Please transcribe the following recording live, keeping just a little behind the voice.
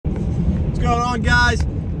going on, guys?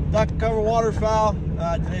 Duck cover waterfowl.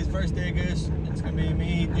 Today's the first day of goose. It's gonna be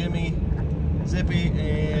me, Jimmy, Zippy,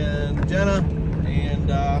 and Jenna. And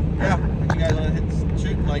yeah, you guys want to hit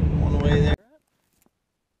shooting like on the way there?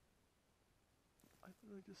 I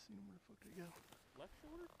literally just seen where the fuck they go. Left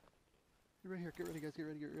shoulder? You're right here. Get ready, guys. Get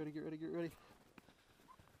ready. Get ready. Get ready. Get ready.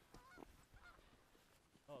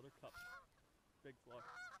 Oh, they're cupped. Big flush.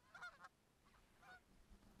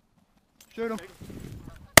 Shoot him.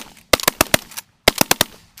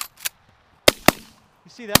 You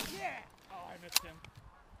see that? Yeah! Oh, I missed him.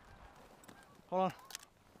 Hold on.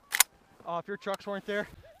 Oh, if your trucks weren't there.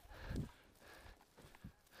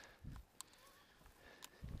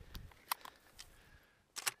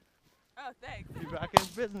 Oh, thanks. Be back in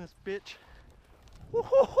business, bitch.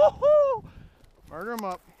 Woo-hoo-hoo-hoo! Murder him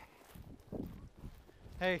up.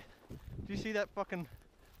 Hey, do you see that fucking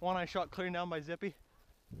one I shot clearing down by Zippy?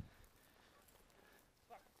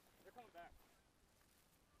 Fuck, they're coming back.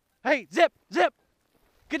 Hey, Zip! Zip!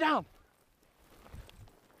 Get down!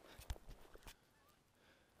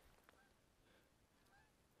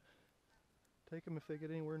 Take them if they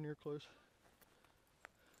get anywhere near close.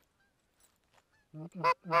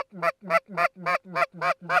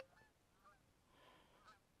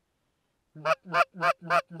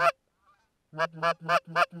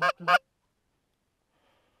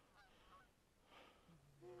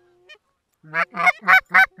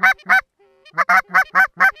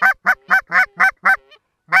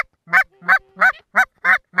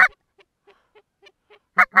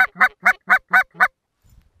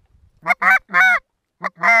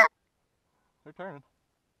 They're turning.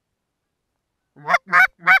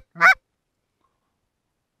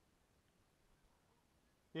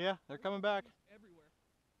 Yeah, they're coming back. Everywhere.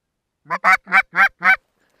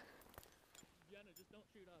 Jenna, just don't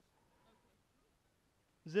shoot us.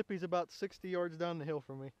 Zippy's about 60 yards down the hill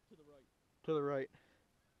from me. To the right. To the right.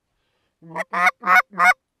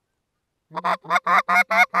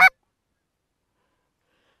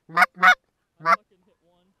 I fucking hit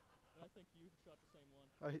one, and I think you shot the same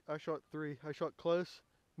one. I shot 3. I shot close,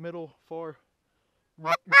 middle, far.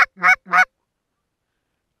 I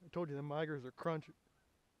told you the migers are crunching.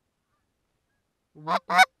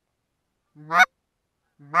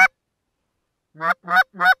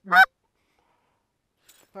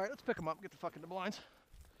 Alright, let's pick them up and get the fuck in the blinds.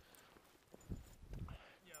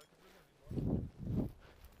 Yeah, because we're gonna be low.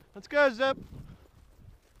 Let's go, Zip.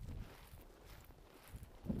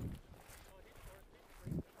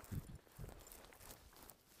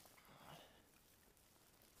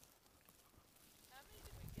 How many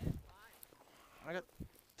did we get? 5. I got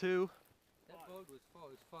 2. That boat was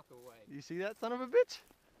far as fuck away. You see that son of a bitch?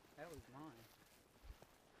 That was mine.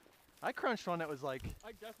 I crunched one that was like I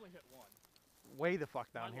definitely hit one. way the fuck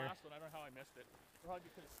down My here. last one, I don't know how I missed it. Probably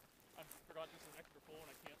because I forgot this is an extra pole and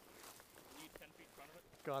I can't lead 10 feet in front of it.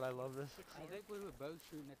 God, I love this. I think we were both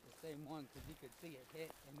shooting at the same one because you could see it hit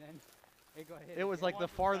and then it got hit. It was again. like the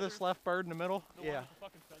farthest left bird in the middle. The Yeah. one with the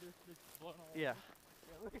fucking feathers just blowing all Yeah. over.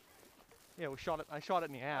 Yeah, look at Yeah, we shot it. I shot it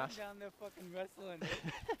in the I'm ass. down there fucking wrestling.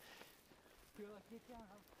 You're like, get down.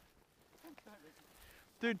 I'm sorry.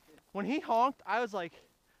 Dude, when he honked, I was like,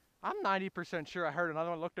 I'm 90% sure I heard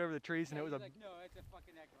another one. Looked over the trees and it was He's a like, no, it's a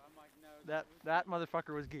fucking echo. I'm like, no. that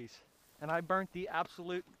motherfucker was geese. And I burnt the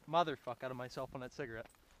absolute motherfuck out of myself on that cigarette.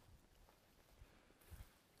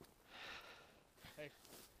 Hey.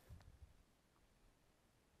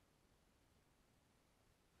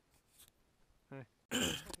 Hey.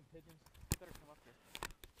 Fucking pigeons. Better come up here.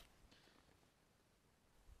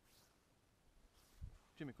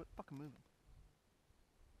 Jimmy, quit fucking moving.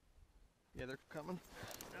 Yeah, they're coming.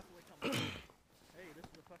 Definitely coming. Hey, this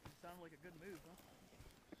is a fucking sound like a good move, huh?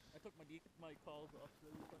 I took my calls off, so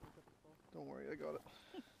you fucking took the call. Don't worry, I got it.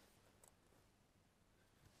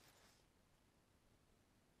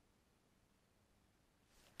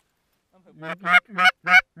 I'm hoping.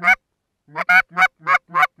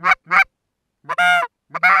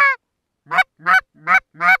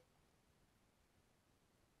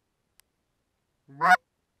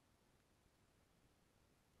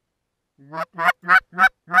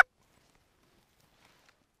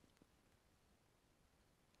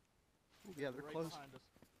 Yeah, they're Right close. behind us.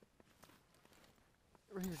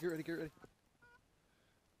 Right here, get ready, get ready.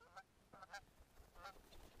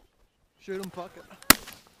 Shoot him, fuck it.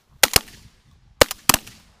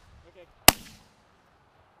 Okay.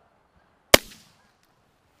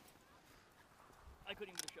 I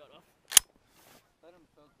couldn't even get a shot off. Let him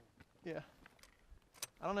filter. Yeah.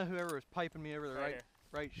 I don't know whoever was piping me over the Right here.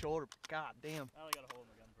 right shoulder. God damn. I only got a hole in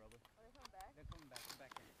the gun, probably. Are they coming back? They're coming back. They're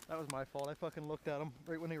back in. That was my fault. I fucking looked at them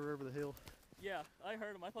right when they were over the hill. Yeah, I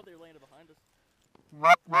heard them. I thought they were landing behind us.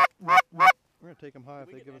 We're gonna take them high Did if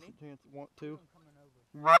we they get give us any? a chance. Want to? Coming over.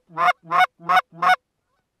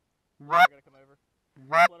 They're gonna come over. Just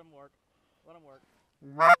let them work. Let them work.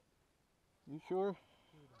 You sure?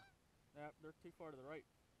 Nah, they're too far to the right.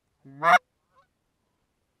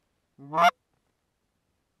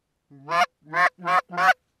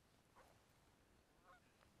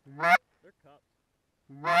 They're cupped.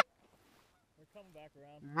 They're coming back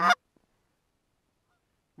around.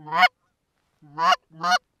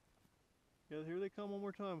 Yeah, here they come one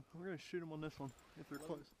more time. We're gonna shoot them on this one if they're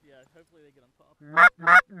close. Yeah, hopefully they get on top.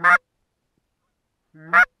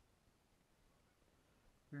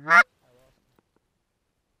 I lost them.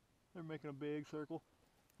 They're making a big circle.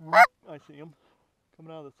 I see them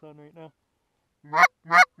coming out of the sun right now.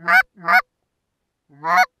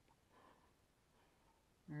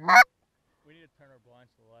 We need to turn our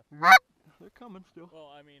blinds to the left. They're coming still.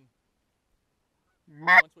 Well, I mean,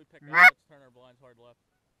 once we pick up, let's turn our blinds hard left.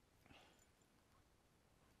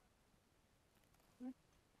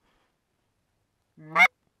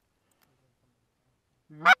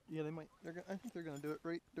 Yeah, they might. I think they're gonna do it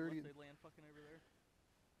right dirty. Once they land fucking over there.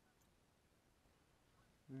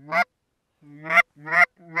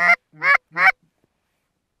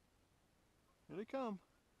 Here they come.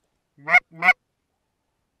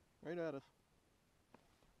 Right at us.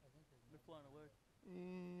 They're flying away.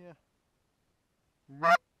 Yeah.